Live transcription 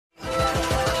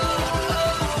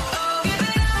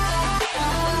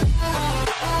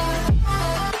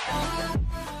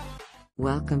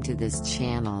Welcome to this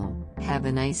channel. Have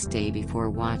a nice day.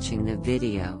 Before watching the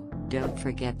video, don't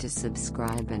forget to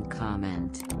subscribe and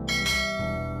comment.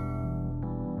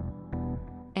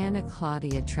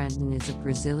 Claudia Trenton is a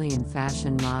Brazilian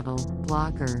fashion model,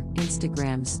 blogger,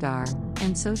 Instagram star,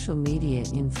 and social media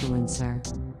influencer.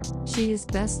 She is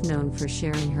best known for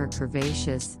sharing her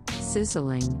curvaceous,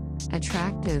 sizzling,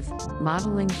 attractive,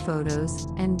 modeling photos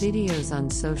and videos on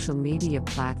social media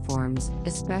platforms,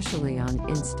 especially on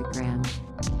Instagram.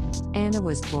 Anna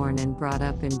was born and brought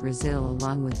up in Brazil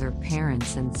along with her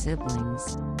parents and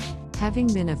siblings.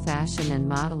 Having been a fashion and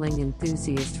modeling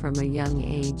enthusiast from a young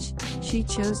age, she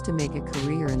chose to make a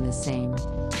career in the same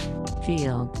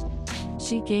field.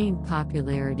 She gained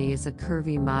popularity as a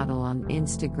curvy model on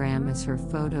Instagram as her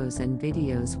photos and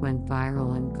videos went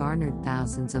viral and garnered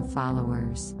thousands of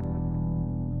followers.